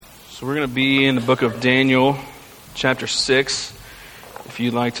So we're going to be in the book of Daniel, chapter 6, if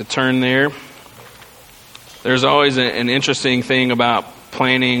you'd like to turn there. There's always an interesting thing about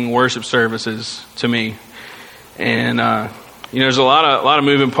planning worship services to me. And, there's a lot of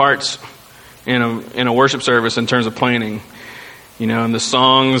moving parts in a worship service in terms of planning. And the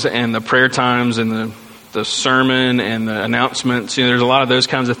songs and the prayer times and the sermon and the announcements. There's a lot of those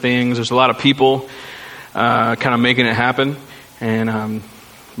kinds of things. There's a lot of people kind of making it happen. And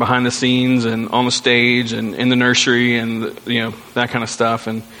behind the scenes and on the stage and in the nursery and that kind of stuff.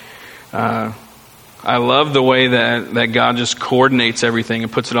 And I love the way that God just coordinates everything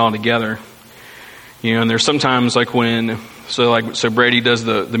and puts it all together. And there's sometimes like so Brady does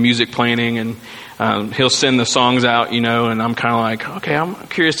the music planning and he'll send the songs out, and I'm kind of like, okay, I'm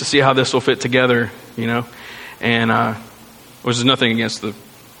curious to see how this will fit together, and which is nothing against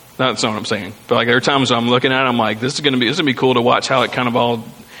that's not what I'm saying. But like there are times I'm looking at it, I'm like, this is gonna be cool to watch how it kind of all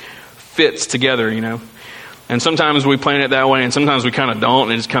fits together, And sometimes we plan it that way, and sometimes we kind of don't,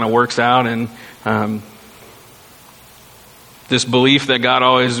 and it just kind of works out. And this belief that God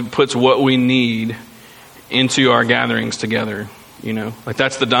always puts what we need into our gatherings together, like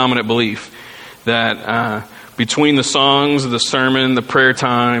that's the dominant belief that between the songs, the sermon, the prayer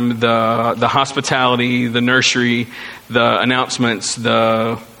time, the hospitality, the nursery, the announcements,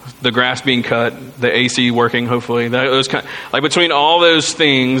 the grass being cut, the AC working, hopefully, between all those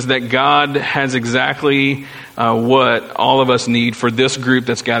things, that God has exactly what all of us need for this group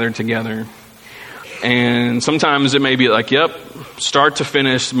that's gathered together. And sometimes it may be like, yep, start to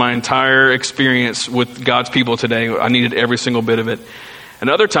finish, my entire experience with God's people today, I needed every single bit of it. And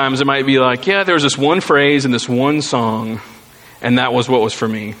other times it might be like, yeah, there was this one phrase in this one song, and that was what was for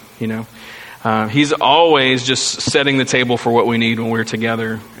me, He's always just setting the table for what we need when we're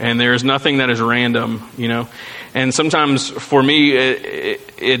together. And there's nothing that is random, And sometimes for me,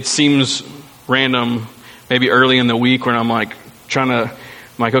 it seems random maybe early in the week when I'm like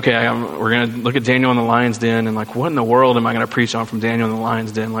okay, we're going to look at Daniel in the Lion's Den, and like, what in the world am I going to preach on from Daniel in the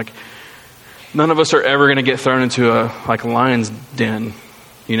Lion's Den? Like, none of us are ever going to get thrown into a lion's den,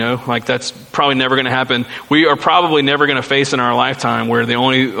 Like, that's probably never going to happen. We are probably never going to face in our lifetime where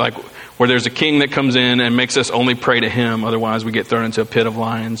where there's a king that comes in and makes us only pray to him. Otherwise, we get thrown into a pit of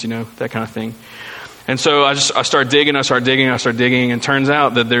lions, that kind of thing. And so I start digging, and turns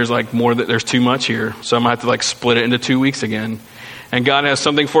out that there's there's too much here. So I'm going to have to split it into 2 weeks again. And God has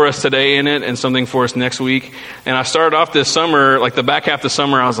something for us today in it and something for us next week. And I started off this summer, the back half of the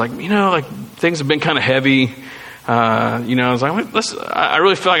summer, I was like, things have been kind of heavy. I was like, I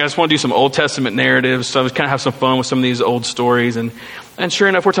really feel like I just want to do some Old Testament narratives. So I was kind of have some fun with some of these old stories. And sure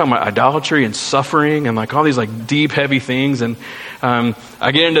enough, we're talking about idolatry and suffering and all these deep, heavy things. And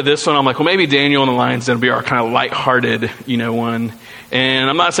I get into this one. I'm like, well, maybe Daniel and the Lion's Den will be our kind of lighthearted, one. And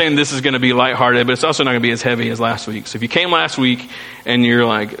I'm not saying this is going to be lighthearted, but it's also not going to be as heavy as last week. So if you came last week and you're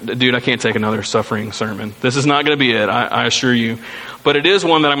like, dude, I can't take another suffering sermon, this is not going to be it, I assure you. But it is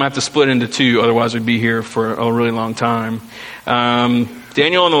one that I'm going to have to split into two, otherwise we'd be here for a really long time.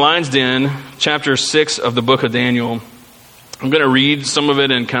 Daniel and the Lion's Den, chapter 6 of the book of Daniel. I'm going to read some of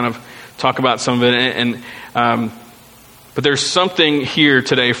it and kind of talk about some of it. But there's something here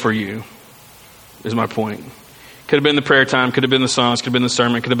today for you, is my point. Could have been the prayer time, could have been the songs, could have been the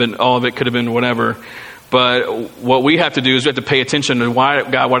sermon, could have been all of it, could have been whatever. But what we have to do is we have to pay attention to why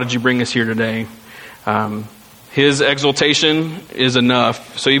did you bring us here today? His exaltation is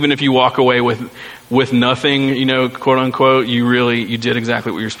enough. So even if you walk away with nothing, quote unquote, you did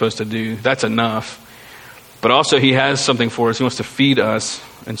exactly what you're supposed to do. That's enough. But also he has something for us. He wants to feed us.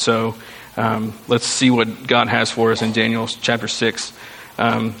 And so let's see what God has for us in Daniel chapter 6.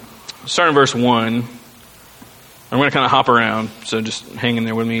 Starting in verse 1. I'm going to kind of hop around, so just hang in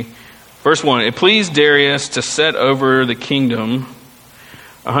there with me. Verse 1, it pleased Darius to set over the kingdom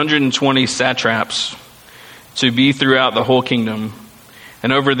 120 satraps to be throughout the whole kingdom,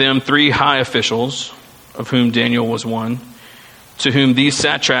 and over them 3 high officials, of whom Daniel was one, to whom these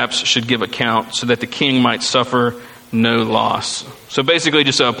satraps should give account, so that the king might suffer no loss. So basically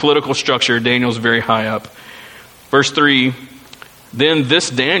just a political structure. Daniel's very high up. Verse 3, then this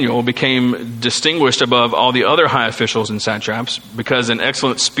Daniel became distinguished above all the other high officials and satraps because an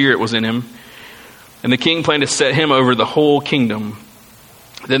excellent spirit was in him. And the king planned to set him over the whole kingdom.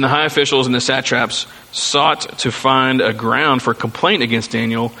 Then the high officials and the satraps sought to find a ground for complaint against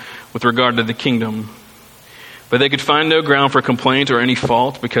Daniel with regard to the kingdom. But they could find no ground for complaint or any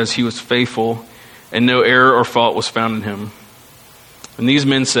fault because he was faithful and no error or fault was found in him. And these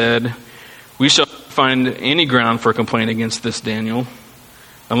men said, we shall find any ground for complaint against this Daniel,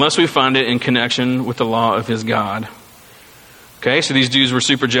 unless we find it in connection with the law of his God. Okay, so these dudes were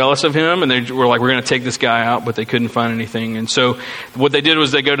super jealous of him, and they were like, we're going to take this guy out, but they couldn't find anything. And so what they did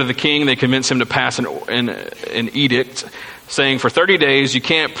was they go to the king, they convinced him to pass an edict saying for 30 days you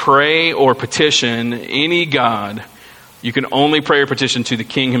can't pray or petition any god. You can only pray or petition to the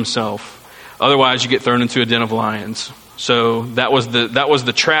king himself. Otherwise, you get thrown into a den of lions. So that was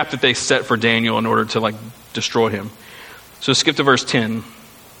the trap that they set for Daniel in order to destroy him. So skip to verse 10.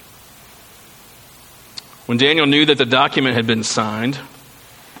 When Daniel knew that the document had been signed,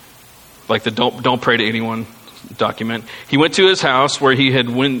 like the don't pray to anyone document, he went to his house where he had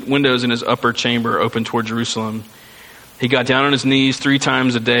windows in his upper chamber open toward Jerusalem. He got down on his knees 3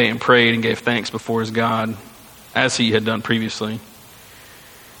 times a day and prayed and gave thanks before his God, as he had done previously.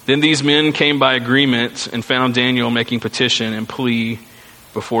 Then these men came by agreement and found Daniel making petition and plea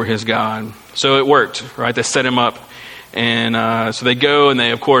before his God. So it worked, right? They set him up. And so they go and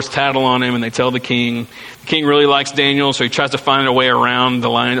they, of course, tattle on him and they tell the king. The king really likes Daniel, so he tries to find a way around the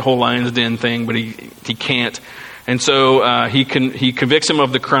whole lion's den thing, but he can't. And so he convicts him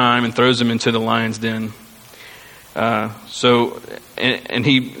of the crime and throws him into the lion's den. The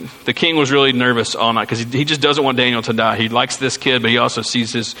king was really nervous all night because he just doesn't want Daniel to die. He likes this kid, but he also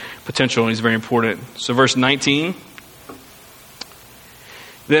sees his potential and he's very important. So verse 19.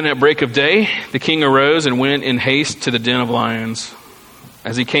 Then at break of day, the king arose and went in haste to the den of lions.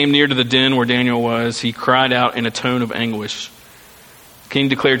 As he came near to the den where Daniel was, he cried out in a tone of anguish. The king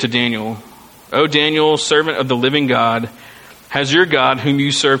declared to Daniel, "O Daniel, servant of the living God, has your God, whom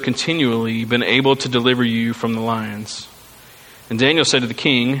you serve continually, been able to deliver you from the lions?" And Daniel said to the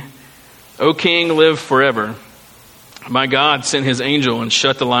king, "O king, live forever. My God sent his angel and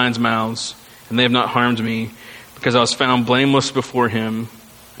shut the lions' mouths, and they have not harmed me, because I was found blameless before him.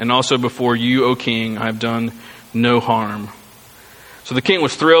 And also before you, O king, I have done no harm." So the king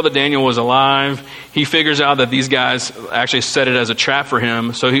was thrilled that Daniel was alive. He figures out that these guys actually set it as a trap for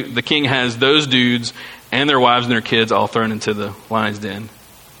him. So the king has those dudes and their wives and their kids all thrown into the lion's den.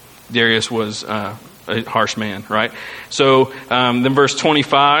 Darius was a harsh man, right? So then verse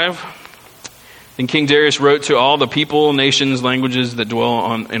 25. Then King Darius wrote to all the people, nations, languages that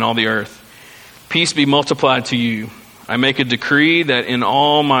dwell in all the earth, "Peace be multiplied to you. I make a decree that in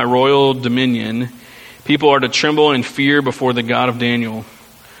all my royal dominion, people are to tremble and fear before the God of Daniel.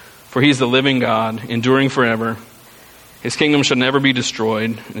 For he is the living God, enduring forever. His kingdom shall never be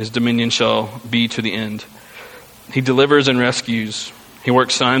destroyed, and his dominion shall be to the end. He delivers and rescues. He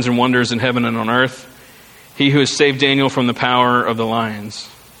works signs and wonders in heaven and on earth. He who has saved Daniel from the power of the lions."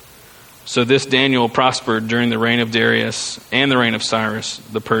 So this Daniel prospered during the reign of Darius and the reign of Cyrus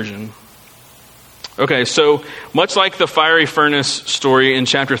the Persian. Okay, so much like the fiery furnace story in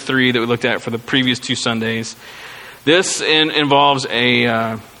chapter 3 that we looked at for the previous 2 Sundays, this involves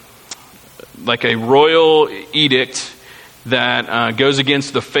a royal edict that goes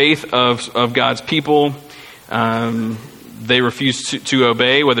against the faith of God's people. They refuse to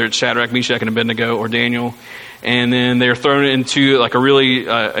obey, whether it's Shadrach, Meshach, and Abednego or Daniel. And then they're thrown into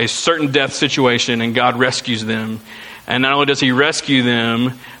a certain death situation, and God rescues them. And not only does he rescue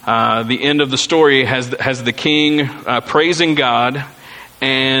them, the end of the story has the king praising God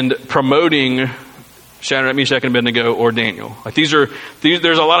and promoting Shadrach, Meshach, and Abednego or Daniel.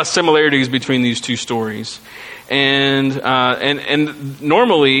 There's a lot of similarities between these 2 stories. And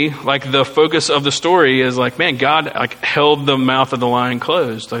normally, the focus of the story is God held the mouth of the lion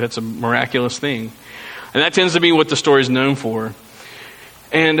closed. That's a miraculous thing. And that tends to be what the story is known for.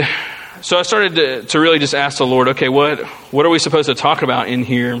 And so I started to really just ask the Lord, okay, what are we supposed to talk about in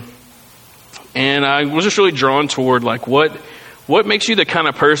here? And I was just really drawn toward what makes you the kind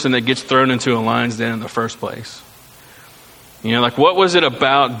of person that gets thrown into a lion's den in the first place? What was it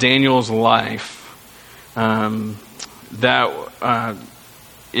about Daniel's life that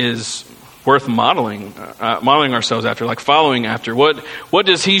is worth modeling ourselves after, following after? What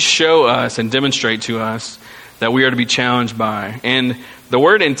does he show us and demonstrate to us that we are to be challenged by? And the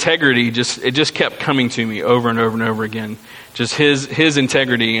word integrity just kept coming to me over and over and over again. Just his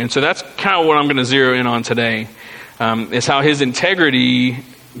integrity. And so that's kind of what I'm going to zero in on today, is how his integrity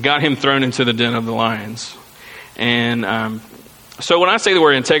got him thrown into the den of the lions. And so when I say the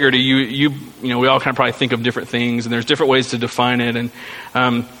word integrity, you we all kind of probably think of different things, and there's different ways to define it. And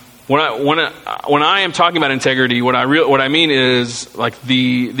when I am talking about integrity, what I mean is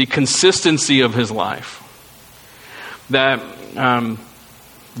the consistency of his life. That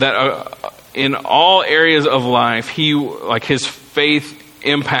in all areas of life, his faith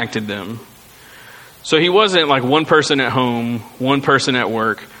impacted them. So he wasn't one person at home, one person at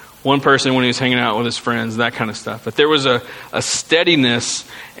work, one person when he was hanging out with his friends, that kind of stuff. But there was a steadiness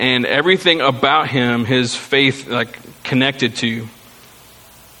and everything about him, his faith, like connected to.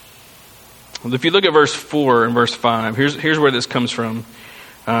 If you look at verse 4 and verse 5, here's where this comes from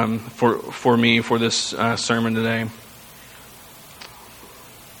for me for this sermon today.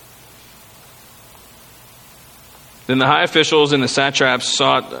 Then the high officials and the satraps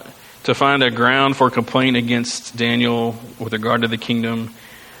sought to find a ground for complaint against Daniel with regard to the kingdom,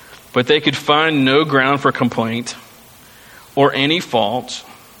 but they could find no ground for complaint or any fault,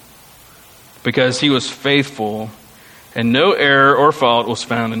 because he was faithful and no error or fault was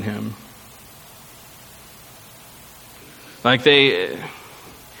found in him. Like they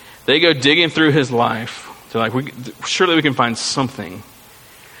go digging through his life. They're like, surely we can find something.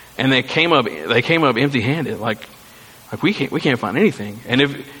 And they came up empty-handed. Like we can't find anything. And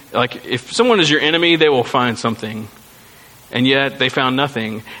if someone is your enemy, they will find something. And yet they found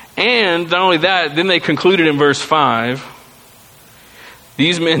nothing. And not only that, then they concluded in verse 5,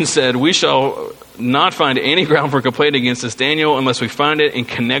 these men said, we shall not find any ground for complaint against this Daniel unless we find it in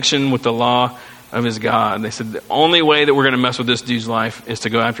connection with the law of his God. And they said the only way that we're going to mess with this dude's life is to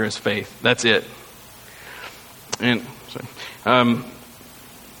go after his faith. That's it. And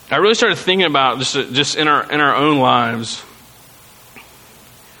I really started thinking about just in our own lives.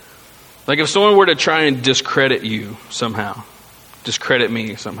 Like if someone were to try and discredit you somehow, discredit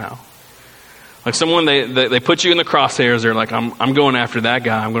me somehow. Like someone, they put you in the crosshairs. They're like, I'm going after that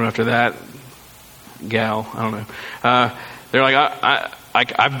guy. I'm going after that gal. I don't know. They're like,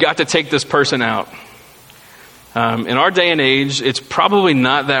 I've got to take this person out. In our day and age, it's probably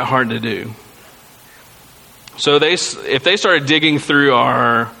not that hard to do. So if they started digging through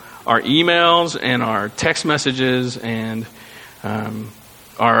our emails and our text messages and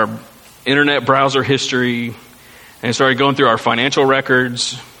our internet browser history and started going through our financial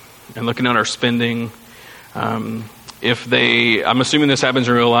records and looking at our spending, I'm assuming this happens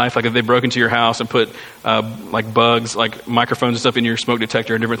in real life, like if they broke into your house and put like bugs, like microphones and stuff in your smoke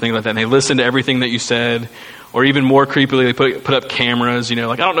detector and different things like that, and they listened to everything that you said, or even more creepily, they put up cameras,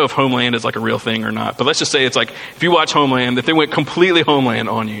 like I don't know if Homeland is like a real thing or not, but let's just say it's like, if you watch Homeland, that they went completely Homeland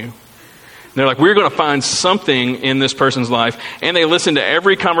on you. And they're like, we're going to find something in this person's life. And they listened to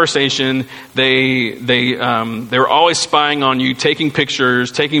every conversation. They were always spying on you, taking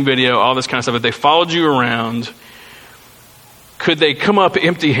pictures, taking video, all this kind of stuff. If they followed you around, could they come up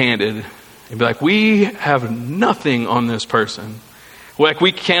empty-handed and be like, we have nothing on this person. Like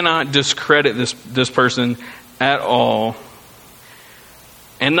we cannot discredit this person at all.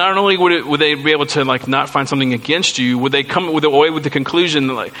 And not only would they be able to like not find something against you, would they come away with the conclusion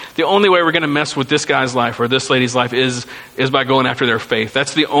that like the only way we're going to mess with this guy's life or this lady's life is by going after their faith.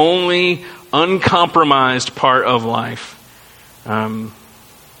 That's the only uncompromised part of life.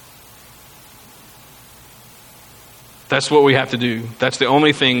 That's what we have to do. That's the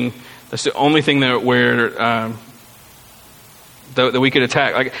only thing that we could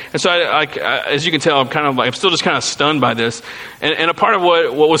attack. And so, as you can tell, I'm still just kind of stunned by this. And a part of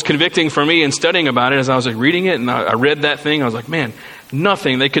what was convicting for me in studying about it, as I was like reading it and I read that thing, I was like, man,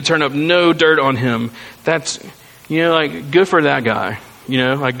 nothing. They could turn up no dirt on him. That's, like good for that guy.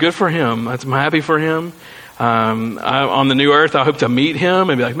 Like good for him. I'm happy for him. On the new earth, I hope to meet him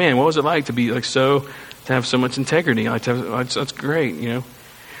and be like, man, what was it like to be like to have so much integrity? That's great.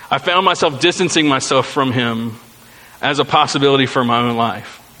 I found myself distancing myself from him as a possibility for my own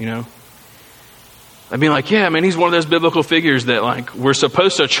life, I'd be like, yeah, man, he's one of those biblical figures that like we're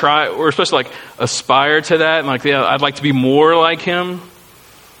supposed to like aspire to that, and like, yeah, I'd like to be more like him.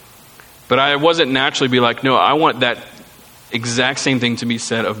 But I wasn't naturally be like, no, I want that exact same thing to be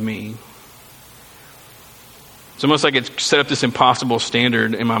said of me. It's almost like it set up this impossible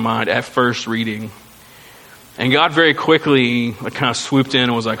standard in my mind at first reading. And God very quickly kind of swooped in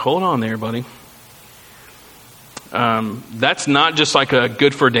and was like, hold on there, buddy. That's not just like a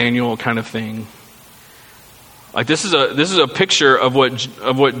good for Daniel kind of thing. Like this is a picture of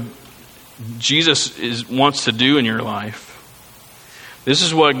what Jesus wants to do in your life. This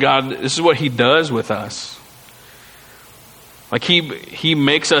is what he does with us. Like he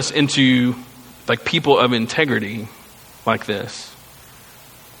makes us into like people of integrity like this.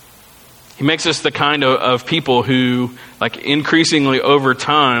 He makes us the kind of people who, like, increasingly over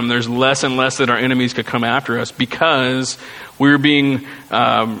time, there's less and less that our enemies could come after us because we're being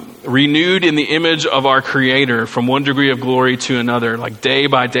renewed in the image of our Creator from one degree of glory to another. Like day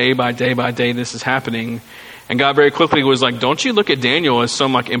by day by day by day, this is happening. And God very quickly was like, don't you look at Daniel as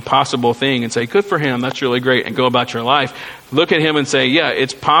some like impossible thing and say, good for him, that's really great, and go about your life. Look at him and say, yeah,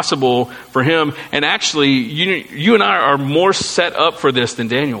 it's possible for him. And actually, you and I are more set up for this than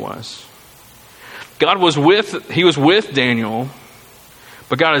Daniel was. He was with Daniel,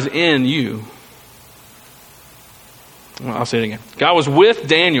 but God is in you. Well, I'll say it again. God was with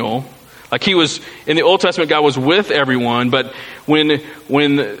Daniel. Like he was, in the Old Testament, God was with everyone. But when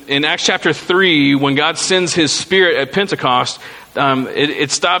in Acts chapter 3, when God sends his Spirit at Pentecost, it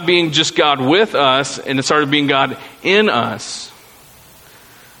stopped being just God with us, and it started being God in us.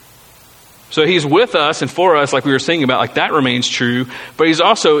 So he's with us and for us, like we were singing about, like that remains true. But he's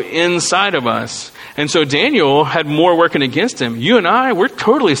also inside of us. And so Daniel had more working against him. You and I, we're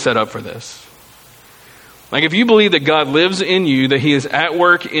totally set up for this. Like if you believe that God lives in you, that he is at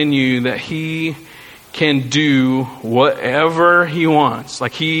work in you, that he can do whatever he wants,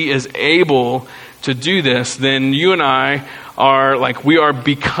 like he is able to do this, then you and I are like, we are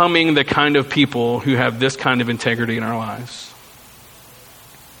becoming the kind of people who have this kind of integrity in our lives.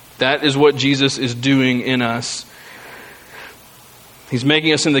 That is what Jesus is doing in us. He's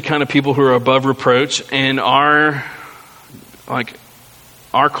making us into the kind of people who are above reproach, and our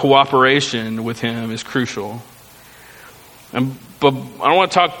cooperation with him is crucial. But I don't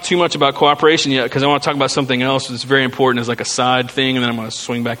want to talk too much about cooperation yet, because I want to talk about something else that's very important as like a side thing, and then I'm going to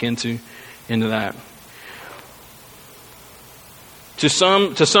swing back into that. To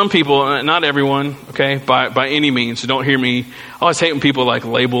some people, not everyone, okay, by any means. So don't hear me. I always hate when people like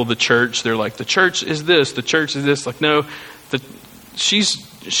label the church. They're like, the church is this, the church is this. Like, no, she's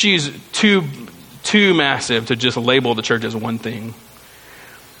too massive to just label the church as one thing.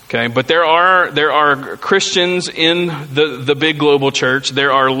 Okay, but there are Christians in the big global church.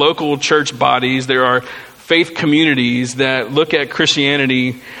 There are local church bodies. There are faith communities that look at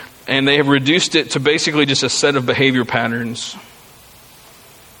Christianity and they have reduced it to basically just a set of behavior patterns.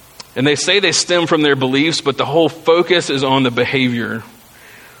 And they say they stem from their beliefs, but the whole focus is on the behavior.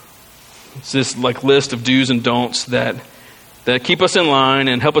 It's this like list of do's and don'ts that keep us in line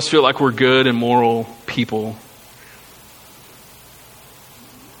and help us feel like we're good and moral people.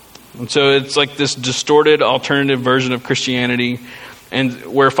 And so it's like this distorted alternative version of Christianity, and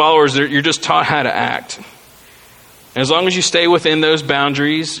where followers, you're just taught how to act. And as long as you stay within those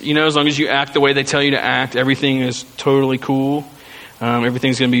boundaries, as long as you act the way they tell you to act, everything is totally cool.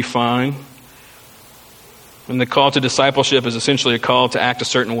 Everything's going to be fine. And the call to discipleship is essentially a call to act a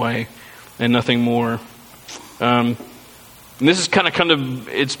certain way and nothing more. And this is kind of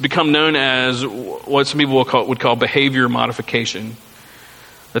it's become known as what some people would call behavior modification.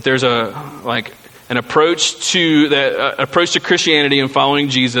 That there's an approach to Christianity and following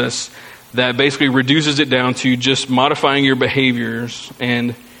Jesus that basically reduces it down to just modifying your behaviors.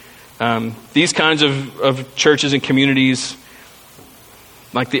 And these kinds of churches and communities,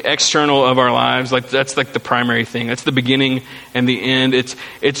 like the external of our lives, like that's like the primary thing. That's the beginning and the end. It's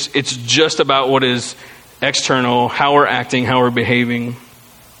just about what is external, how we're acting, how we're behaving.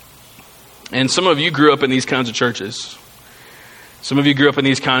 And some of you grew up in these kinds of churches. Some of you grew up in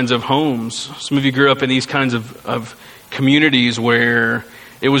these kinds of homes. Some of you grew up in these kinds of communities where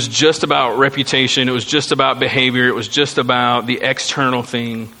it was just about reputation. It was just about behavior. It was just about the external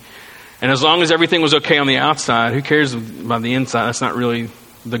thing. And as long as everything was okay on the outside, who cares about the inside? That's not really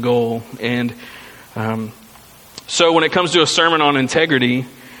the goal. And so when it comes to a sermon on integrity,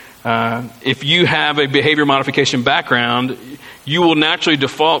 if you have a behavior modification background, you will naturally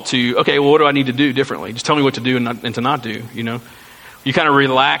default to, okay, well, what do I need to do differently? Just tell me what to do and to not do, You kind of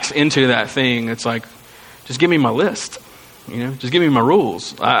relax into that thing. It's like, just give me my list, Just give me my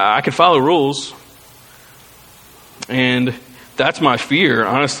rules. I can follow rules. And that's my fear,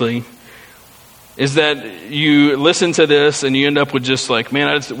 honestly, is that you listen to this and you end up with just like,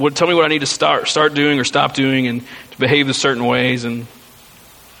 man, tell me what I need to start doing or stop doing and to behave in certain ways. And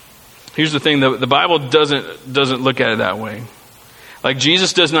here's the thing, the Bible doesn't look at it that way. Like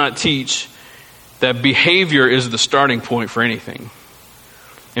Jesus does not teach that behavior is the starting point for anything.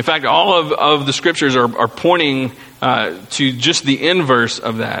 In fact, all of the scriptures are pointing to just the inverse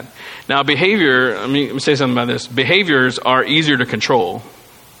of that. Now, behavior, let me say something about this. Behaviors are easier to control.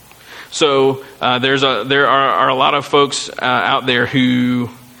 So there are a lot of folks out there who,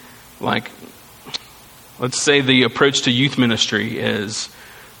 like, let's say the approach to youth ministry is,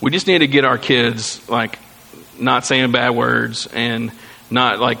 we just need to get our kids, like, not saying bad words and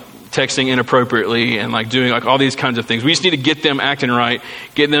not, like, texting inappropriately and, like, doing, like, all these kinds of things. We just need to get them acting right,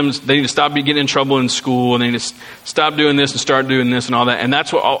 they need to stop getting in trouble in school, and they need to stop doing this and start doing this and all that. And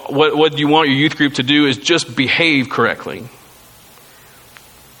that's what you want your youth group to do, is just behave correctly.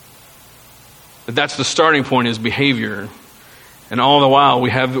 that's the starting point, is behavior. And all the while, we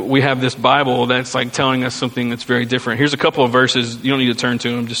have this Bible that's like telling us something that's very different. Here's a couple of verses. You don't need to turn to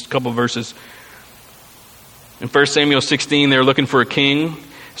them, just a couple of verses. In 1 Samuel 16, they were looking for a king.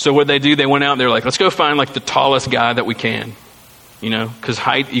 So what they do, they went out and they're like, let's go find like the tallest guy that we can. Because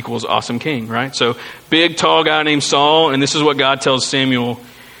height equals awesome king, right? So big, tall guy named Saul. And this is what God tells Samuel.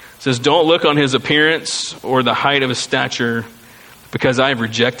 It says, don't look on his appearance or the height of his stature, because I have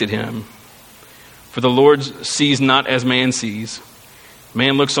rejected him. For the Lord sees not as man sees.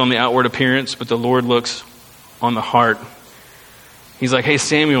 Man looks on the outward appearance, but the Lord looks on the heart. He's like, hey,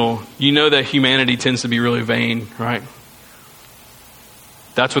 Samuel, you know that humanity tends to be really vain, right?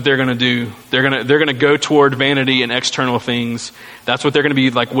 That's what they're going to do. They're going to go toward vanity and external things. That's what they're going to be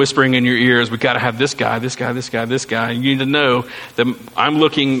like whispering in your ears. We got to have this guy, this guy, this guy, this guy. You need to know that I'm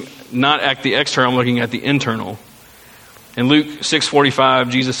looking not at the external, I'm looking at the internal. In Luke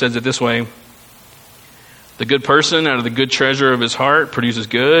 6:45, Jesus says it this way. The good person out of the good treasure of his heart produces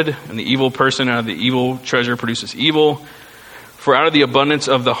good, and the evil person out of the evil treasure produces evil. For out of the abundance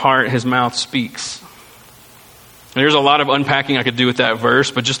of the heart, his mouth speaks. And there's a lot of unpacking I could do with that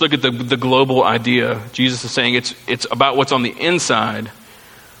verse, but just look at the global idea. Jesus is saying it's about what's on the inside.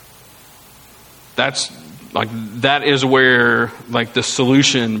 That is where like the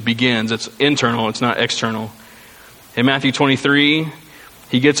solution begins. It's internal, it's not external. In Matthew 23,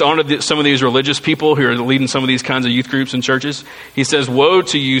 he gets on to some of these religious people who are leading some of these kinds of youth groups and churches. He says, woe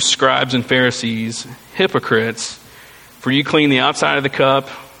to you, scribes and Pharisees, hypocrites, for you clean the outside of the cup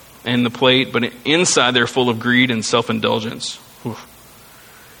and the plate, but inside they're full of greed and self-indulgence.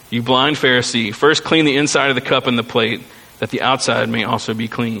 You blind Pharisee, first clean the inside of the cup and the plate, that the outside may also be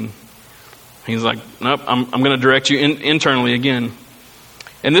clean. He's like, nope, I'm going to direct you internally again.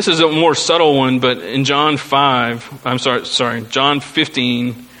 And this is a more subtle one, but in John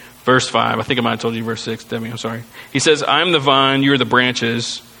 15, verse 5. I think I might have told you verse 6, Debbie, I'm sorry. He says, I am the vine, you are the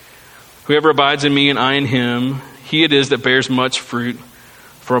branches. Whoever abides in me and I in him, he it is that bears much fruit.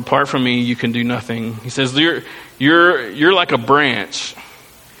 For apart from me, you can do nothing. He says, you're like a branch.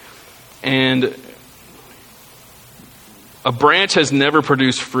 And a branch has never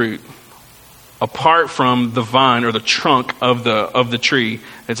produced fruit apart from the vine or the trunk of the tree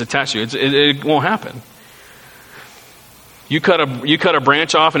that's attached to you. It won't happen. You cut a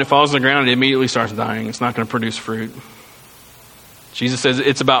branch off and it falls on the ground and it immediately starts dying. It's not going to produce fruit. Jesus says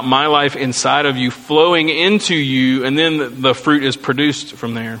it's about my life inside of you, flowing into you, and then the fruit is produced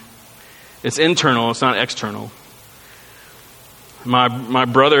from there. It's internal, it's not external. My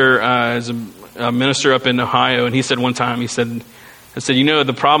brother is a minister up in Ohio, and he said one time, I said,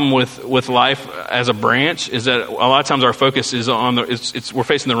 the problem with life as a branch is that a lot of times our focus is on we're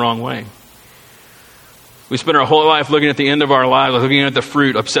facing the wrong way. We spend our whole life looking at the end of our lives, looking at the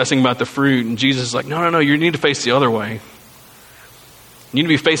fruit, obsessing about the fruit, and Jesus is like, no, you need to face the other way. You need to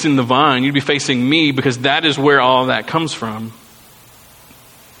be facing the vine. You need to be facing me, because that is where all of that comes from.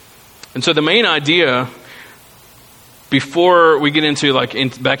 And so the main idea, before we get into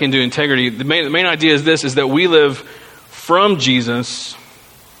back into integrity, the main idea is this: is that we live from Jesus,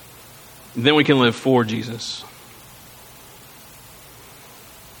 then we can live for Jesus.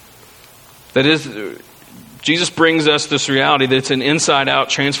 That is, Jesus brings us this reality that it's an inside-out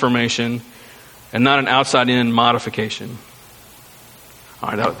transformation and not an outside-in modification. All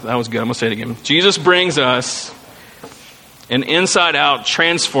right, that was good. I'm going to say it again. Jesus brings us an inside-out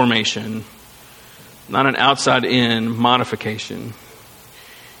transformation, not an outside-in modification.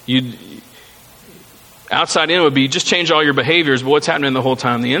 Outside in would be just change all your behaviors, but what's happening the whole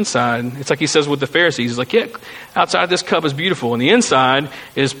time? The inside, it's like he says with the Pharisees. He's like, yeah, outside this cup is beautiful, and the inside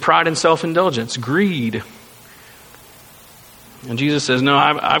is pride and self-indulgence, greed. And Jesus says, no,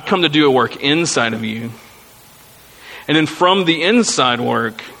 I've come to do a work inside of you. And then from the inside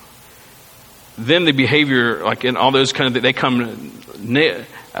work, then the behavior, and all those they come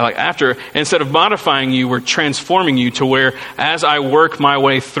after. Instead of modifying you, we're transforming you to where, as I work my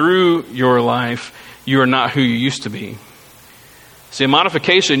way through your life, you are not who you used to be. See, a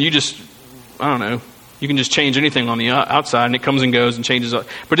modification, you can just change anything on the outside, and it comes and goes and changes, but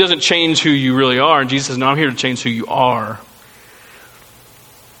it doesn't change who you really are. And Jesus says, no, I'm here to change who you are.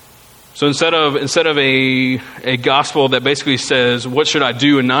 So instead of a gospel that basically says, what should I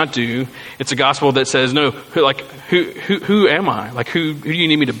do and not do? It's a gospel that says, no, who am I? Who do you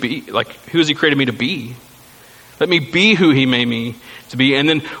need me to be? Who has he created me to be? Let me be who he made me to be. And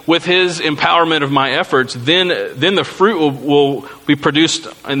then with his empowerment of my efforts, then the fruit will be produced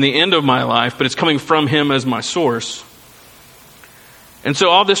in the end of my life, but it's coming from him as my source. And so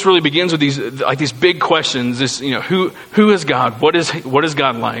all this really begins with these big questions. Who is God? What is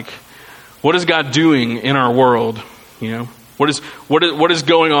God like? What is God doing in our world? You know, what is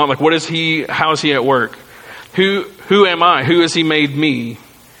going on? Like, how is he at work? Who am I? Who has he made me?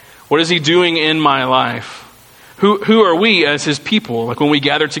 What is he doing in my life? Who are we as his people? Like, when we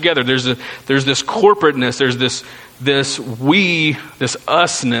gather together, there's this corporateness, there's this we, this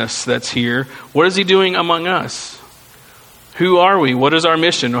usness that's here. What is he doing among us? Who are we? What is our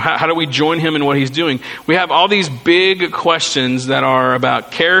mission? How do we join him in what he's doing? We have all these big questions that are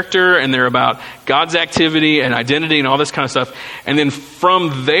about character, and they're about God's activity and identity and all this kind of stuff. And then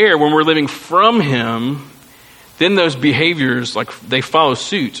from there, when we're living from him, then those behaviors, like, they follow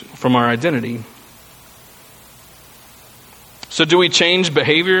suit from our identity. So do we change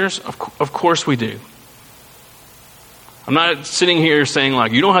behaviors? Of course we do. I'm not sitting here saying,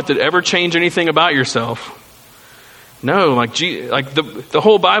 like, you don't have to ever change anything about yourself. No, like the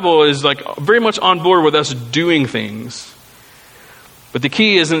whole Bible is, like, very much on board with us doing things. But the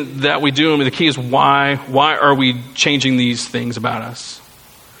key isn't that we do them. The key is why are we changing these things about us?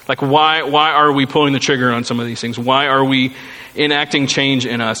 Like, why are we pulling the trigger on some of these things? Why are we enacting change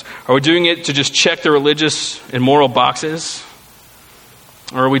in us? Are we doing it to just check the religious and moral boxes?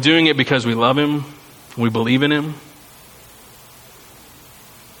 Or are we doing it because we love him, we believe in him?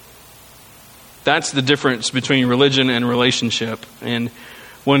 That's the difference between religion and relationship. And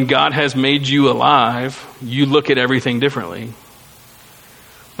when God has made you alive, you look at everything differently.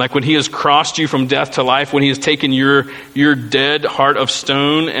 Like, when he has crossed you from death to life, when he has taken your dead heart of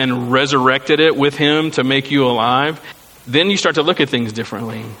stone and resurrected it with him to make you alive, then you start to look at things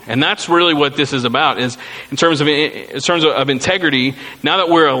differently. And that's really what this is about, is in terms of integrity. Now that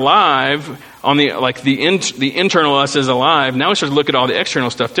we're alive, on the internal us is alive, now we start to look at all the external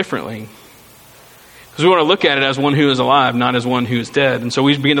stuff differently. Because we want to look at it as one who is alive, not as one who is dead. And so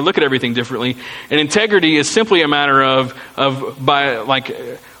we begin to look at everything differently. And integrity is simply a matter of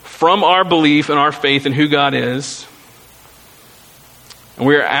from our belief and our faith in who God is, and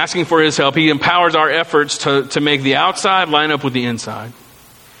we are asking for his help. He empowers our efforts to make the outside line up with the inside,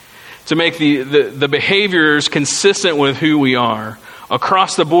 to make the behaviors consistent with who we are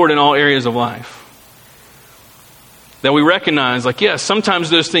across the board in all areas of life. That we recognize, like, yes, sometimes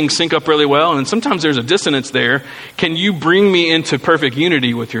those things sync up really well, and sometimes there's a dissonance there. Can you bring me into perfect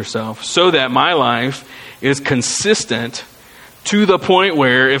unity with yourself so that my life is consistent to the point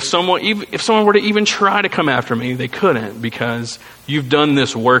where if someone were to even try to come after me, they couldn't, because you've done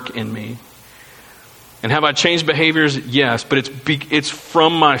this work in me. And have I changed behaviors? Yes, but it's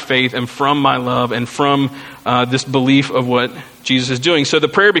from my faith and from my love and from this belief of what Jesus is doing. So the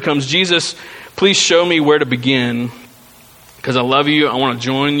prayer becomes, Jesus, please show me where to begin, because I love you. I want to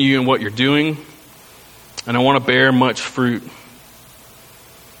join you in what you're doing, and I want to bear much fruit.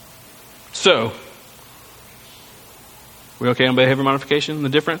 So, we okay on behavior modification? The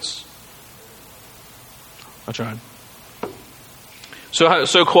difference? I tried.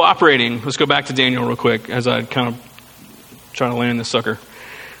 So cooperating. Let's go back to Daniel real quick as I kind of try to land this sucker.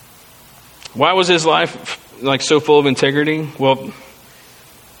 Why was his life like so full of integrity? Well,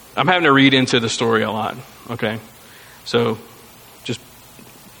 I'm having to read into the story a lot. Okay, so just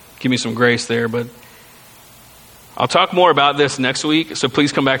give me some grace there. But I'll talk more about this next week. So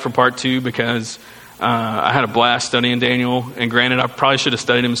please come back for part 2, because I had a blast studying Daniel. And granted, I probably should have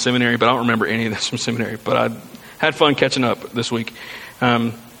studied him in seminary, but I don't remember any of this from seminary. But I had fun catching up this week.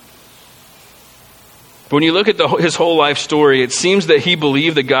 But when you look at his whole life story, it seems that he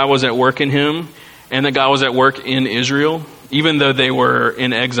believed that God was at work in him and that God was at work in Israel, even though they were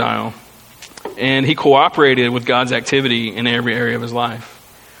in exile. And he cooperated with God's activity in every area of his life.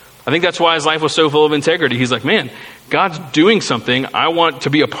 I think that's why his life was so full of integrity. He's like, man, God's doing something. I want to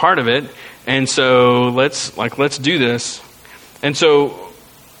be a part of it. And so let's do this. And so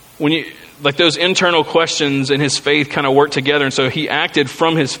when you, like, those internal questions in his faith kind of work together. And so he acted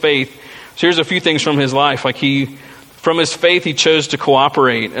from his faith. So here's a few things from his life. Like, from his faith, he chose to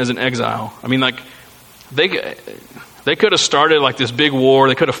cooperate as an exile. I mean, like, they could have started like this big war.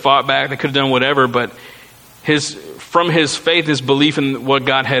 They could have fought back. They could have done whatever. But from his faith, his belief in what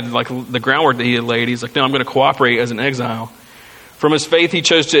God had, like the groundwork that he had laid, he's like, no, I'm going to cooperate as an exile. From his faith, he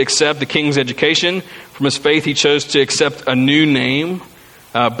chose to accept the king's education. From his faith, he chose to accept a new name.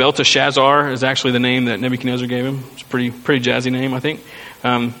 Belteshazzar is actually the name that Nebuchadnezzar gave him. It's a pretty jazzy name, I think.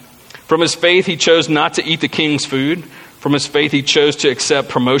 From his faith, he chose not to eat the king's food. From his faith, he chose to accept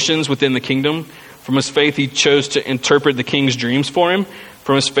promotions within the kingdom. From his faith, he chose to interpret the king's dreams for him.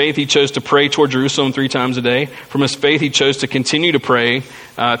 From his faith, he chose to pray toward Jerusalem 3 times a day. From his faith, he chose to continue to pray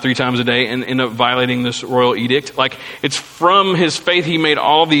 3 times a day and end up violating this royal edict. Like, it's from his faith he made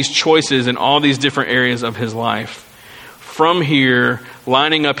all these choices in all these different areas of his life. from here,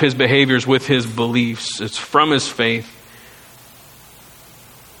 lining up his behaviors with his beliefs. It's from his faith.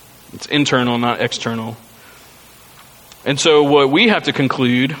 It's internal, not external. And so what we have to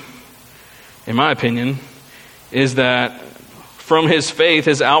conclude, in my opinion, is that from his faith,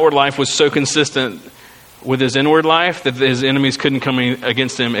 his outward life was so consistent with his inward life that his enemies couldn't come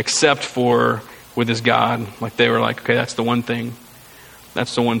against him except for with his God. Like they were like, okay, that's the one thing.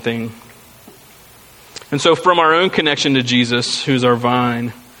 That's the one thing. And so from our own connection to Jesus, who's our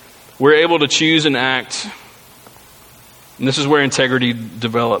vine, we're able to choose and act. And this is where integrity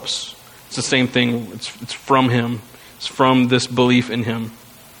develops. It's the same thing. It's from him. It's from this belief in him.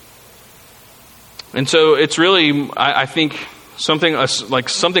 And so it's really, I think, something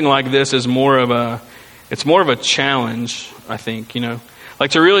like this is more of a challenge, I think,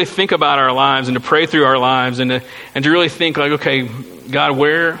 like to really think about our lives and to pray through our lives and to really think like, okay, God,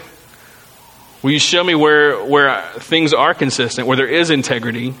 will you show me where things are consistent, where there is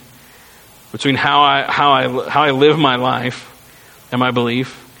integrity between how I live my life and my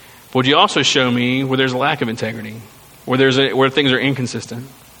belief? But would you also show me where there's a lack of integrity, where things are inconsistent?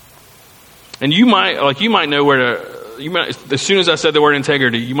 And you might know as soon as I said the word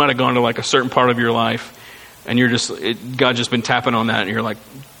integrity, you might have gone to like a certain part of your life and God's just been tapping on that and you're like,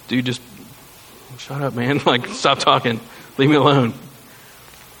 dude, just shut up, man. Like, stop talking. Leave me alone.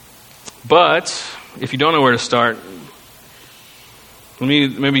 But if you don't know where to start, let me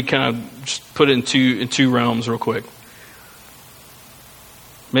maybe kind of just put it in two realms real quick.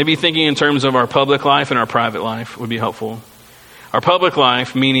 Maybe thinking in terms of our public life and our private life would be helpful. Our public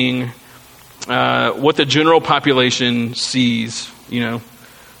life, meaning what the general population sees,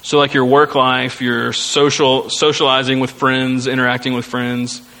 So like your work life, your socializing with friends, interacting with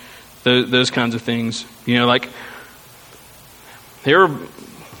friends, those kinds of things. Like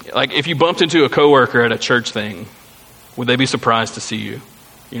if you bumped into a coworker at a church thing, would they be surprised to see you?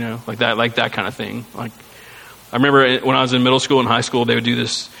 Like that kind of thing. Like I remember when I was in middle school and high school, they would do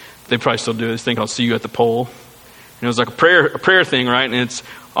this. They probably still do this thing called "See You at the Pole." And it was like a prayer thing, right? And it's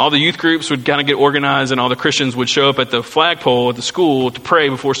all the youth groups would kind of get organized, and all the Christians would show up at the flagpole at the school to pray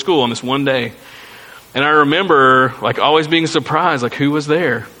before school on this one day. And I remember like always being surprised, like who was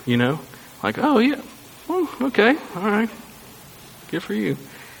there? Like, oh yeah, well, okay, all right, good for you.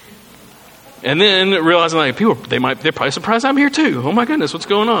 And then realizing like they're probably surprised I'm here too. Oh my goodness, what's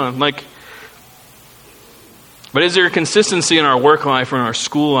going on? Like. But is there a consistency in our work life or in our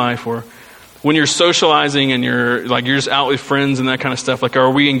school life, or when you're socializing and you're just out with friends and that kind of stuff? Like,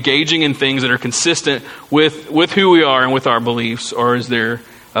 are we engaging in things that are consistent with who we are and with our beliefs, or is there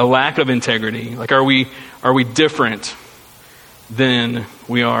a lack of integrity? Like, are we different than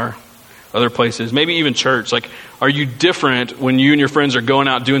we are other places? Maybe even church. Like, are you different when you and your friends are going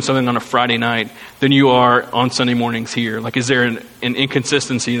out doing something on a Friday night than you are on Sunday mornings here? Like, is there an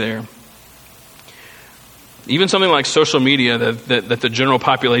inconsistency there? Even something like social media that the general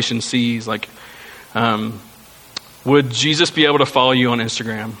population sees, like, would Jesus be able to follow you on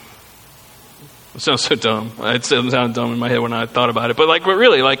Instagram? It sounds so dumb. It sounded dumb in my head when I thought about it. But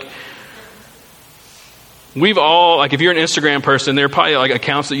really, we've all, if you're an Instagram person, there are probably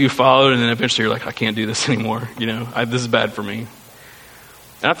accounts that you followed, and then eventually you're like, I can't do this anymore. This is bad for me.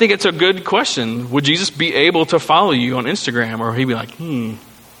 And I think it's a good question. Would Jesus be able to follow you on Instagram, or he'd be like, can't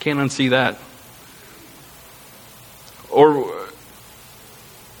unsee that? Or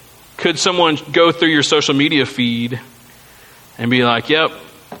could someone go through your social media feed and be like, yep,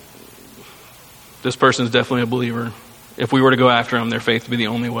 this person's definitely a believer. If we were to go after them, their faith would be the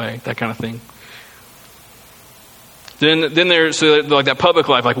only way, that kind of thing. Then there's that public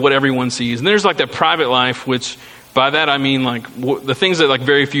life, like what everyone sees. And there's that private life, which by that I mean the things that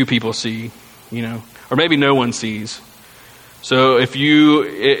very few people see, or maybe no one sees. So if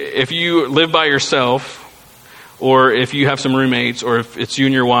you live by yourself, or if you have some roommates, or if it's you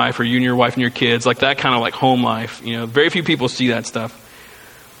and your wife, or you and your wife and your kids, that kind of home life. Very few people see that stuff.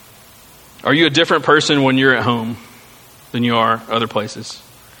 Are you a different person when you're at home than you are other places?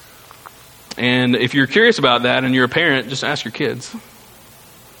 And if you're curious about that and you're a parent, just ask your kids.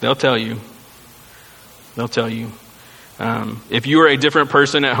 They'll tell you. If you are a different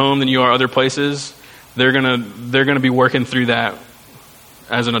person at home than you are other places, they're gonna be working through that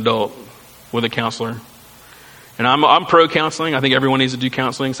as an adult with a counselor. And I'm pro counseling. I think everyone needs to do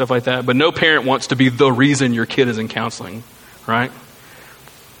counseling, stuff like that. But no parent wants to be the reason your kid is in counseling, right?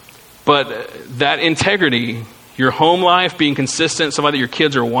 But that integrity, your home life being consistent, so that your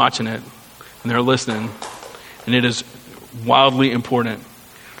kids are watching it and they're listening, and it is wildly important.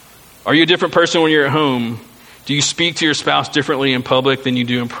 Are you a different person when you're at home? Do you speak to your spouse differently in public than you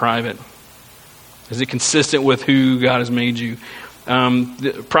do in private? Is it consistent with who God has made you?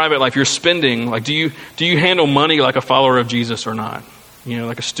 The private life, your spending, like do you handle money like a follower of Jesus or not?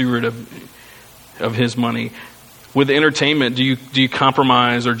 Like a steward of his money. With entertainment, do you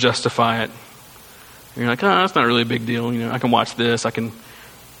compromise or justify it? You're like, that's not really a big deal. I can watch this. I can,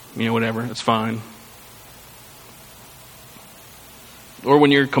 whatever. It's fine. Or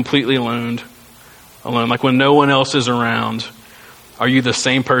when you're completely alone, like when no one else is around, are you the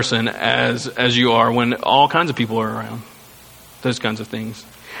same person as you are when all kinds of people are around? Those kinds of things.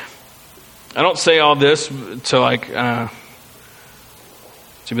 I don't say all this to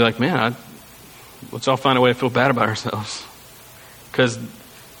be like, man, let's all find a way to feel bad about ourselves. Because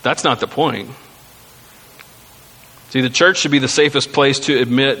that's not the point. See, the church should be the safest place to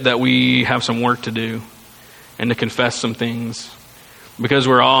admit that we have some work to do and to confess some things, because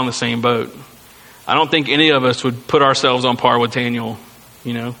we're all in the same boat. I don't think any of us would put ourselves on par with Daniel,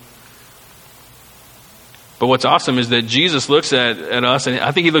 But what's awesome is that Jesus looks at us, and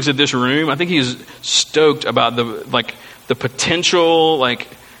I think he looks at this room. I think he's stoked about the potential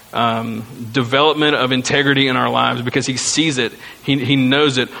development of integrity in our lives, because he sees it. He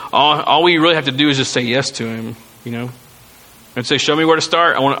knows it. All we really have to do is just say yes to him, and say, "Show me where to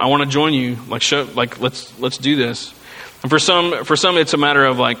start. I want to join you. Let's do this." And for some, it's a matter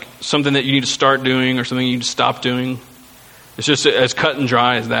of something that you need to start doing or something you need to stop doing. It's just as cut and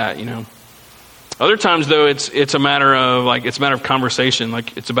dry as that, Other times, though, it's a matter of conversation.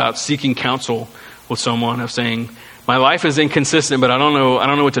 It's about seeking counsel with someone, of saying, my life is inconsistent, but I don't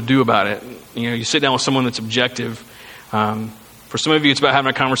know what to do about it. You sit down with someone that's objective. For some of you, it's about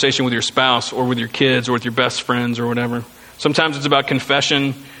having a conversation with your spouse or with your kids or with your best friends or whatever. Sometimes it's about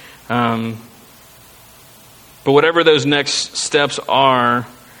confession. But whatever those next steps are,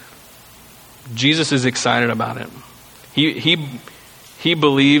 Jesus is excited about it. He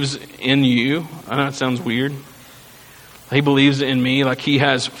believes in you. I know it sounds weird. He believes in me. He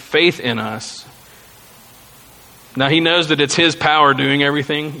has faith in us. Now he knows that it's his power doing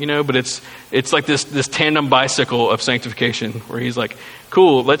everything, but it's like this tandem bicycle of sanctification, where he's like,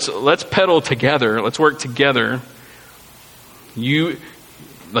 cool, let's pedal together, let's work together. You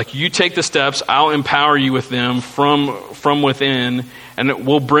take the steps, I'll empower you with them from within, and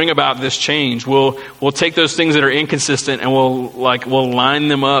we'll bring about this change. We'll take those things that are inconsistent and we'll line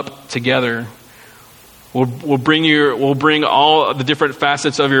them up together. We'll bring all the different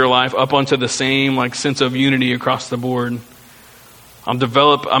facets of your life up onto the same sense of unity across the board. I'm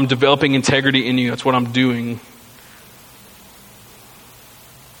developing integrity in you. That's what I'm doing.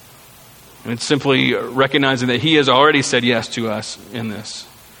 And it's simply recognizing that he has already said yes to us in this.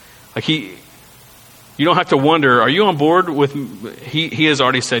 You don't have to wonder, are you on board with, he has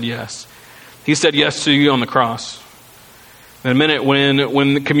already said yes. He said yes to you on the cross. In a minute, when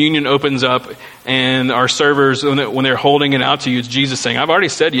the communion opens up and our servers, when they're holding it out to you, it's Jesus saying, I've already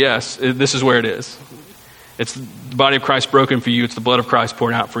said yes, this is where it is. It's the body of Christ broken for you. It's the blood of Christ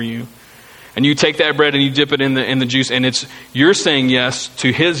poured out for you. And you take that bread and you dip it in the juice, and you're saying yes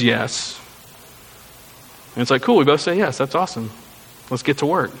to his yes. And it's cool, we both say yes, that's awesome. Let's get to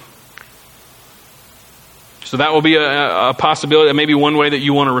work. So that will be a possibility. That may be one way that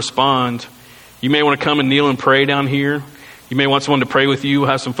you want to respond. You may want to come and kneel and pray down here. You may want someone to pray with you. We'll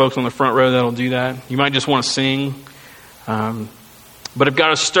have some folks on the front row that'll do that. You might just want to sing. But if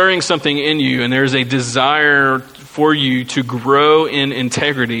God is stirring something in you and there's a desire for you to grow in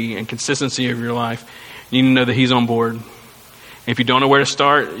integrity and consistency of your life, you need to know that he's on board. And if you don't know where to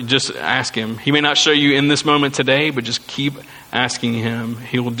start, just ask him. He may not show you in this moment today, but just keep asking him.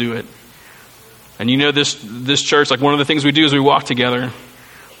 He will do it. And this church, one of the things we do is we walk together.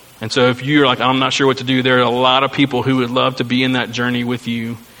 And so if you're I'm not sure what to do, there are a lot of people who would love to be in that journey with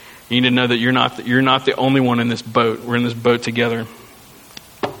you. You need to know that you're not the only one in this boat. We're in this boat together.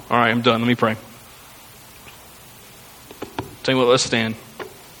 All right, I'm done. Let me pray. Tell you what, let's stand.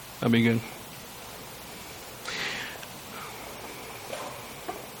 That'd be good.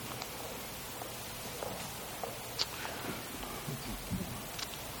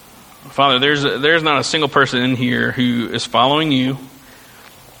 Father, there's not a single person in here who is following you,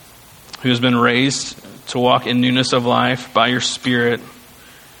 who has been raised to walk in newness of life by your Spirit,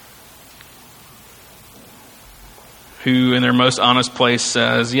 who in their most honest place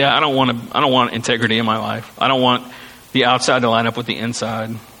says, I don't want integrity in my life. I don't want the outside to line up with the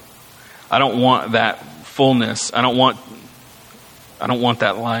inside. I don't want that fullness. I don't want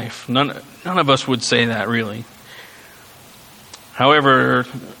that life. None of us would say that, really. However,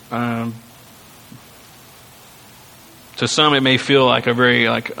 to some it may feel like a very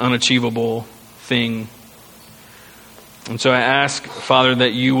unachievable thing. And so I ask, Father,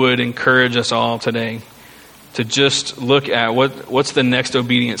 that you would encourage us all today to just look at what's the next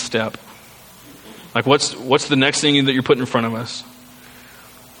obedient step. Like what's the next thing that you're putting in front of us?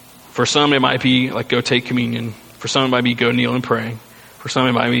 For some, it might be like go take communion. For some, it might be go kneel and pray. For some,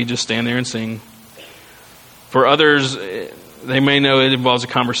 it might be just stand there and sing. For others, they may know it involves a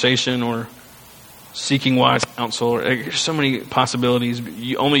conversation or seeking wise counsel. There's so many possibilities, but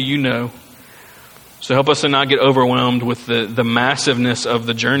only you know. So help us to not get overwhelmed with the massiveness of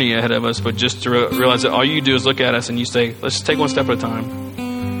the journey ahead of us, but just to realize that all you do is look at us and you say, let's just take one step at a time.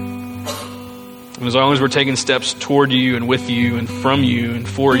 And as long as we're taking steps toward you and with you and from you and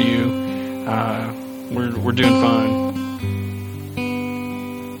for you, we're doing fine.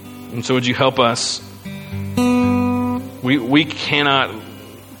 And so would you help us? We cannot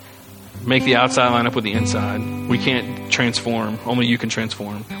make the outside line up with the inside. We can't transform. Only you can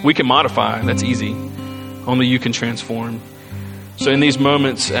transform. We can modify. That's easy. Only you can transform. So in these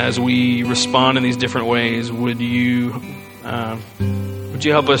moments, as we respond in these different ways, would you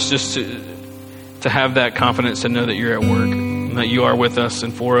help us just to have that confidence to know that you're at work and that you are with us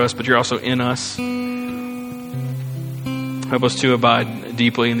and for us, but you're also in us. Help us to abide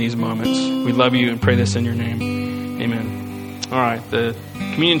deeply in these moments. We love you and pray this in your name. Amen. All right. The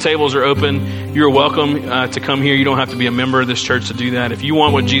communion tables are open. You're welcome to come here. You don't have to be a member of this church to do that. If you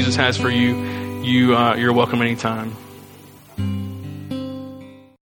want what Jesus has for you, you're welcome anytime.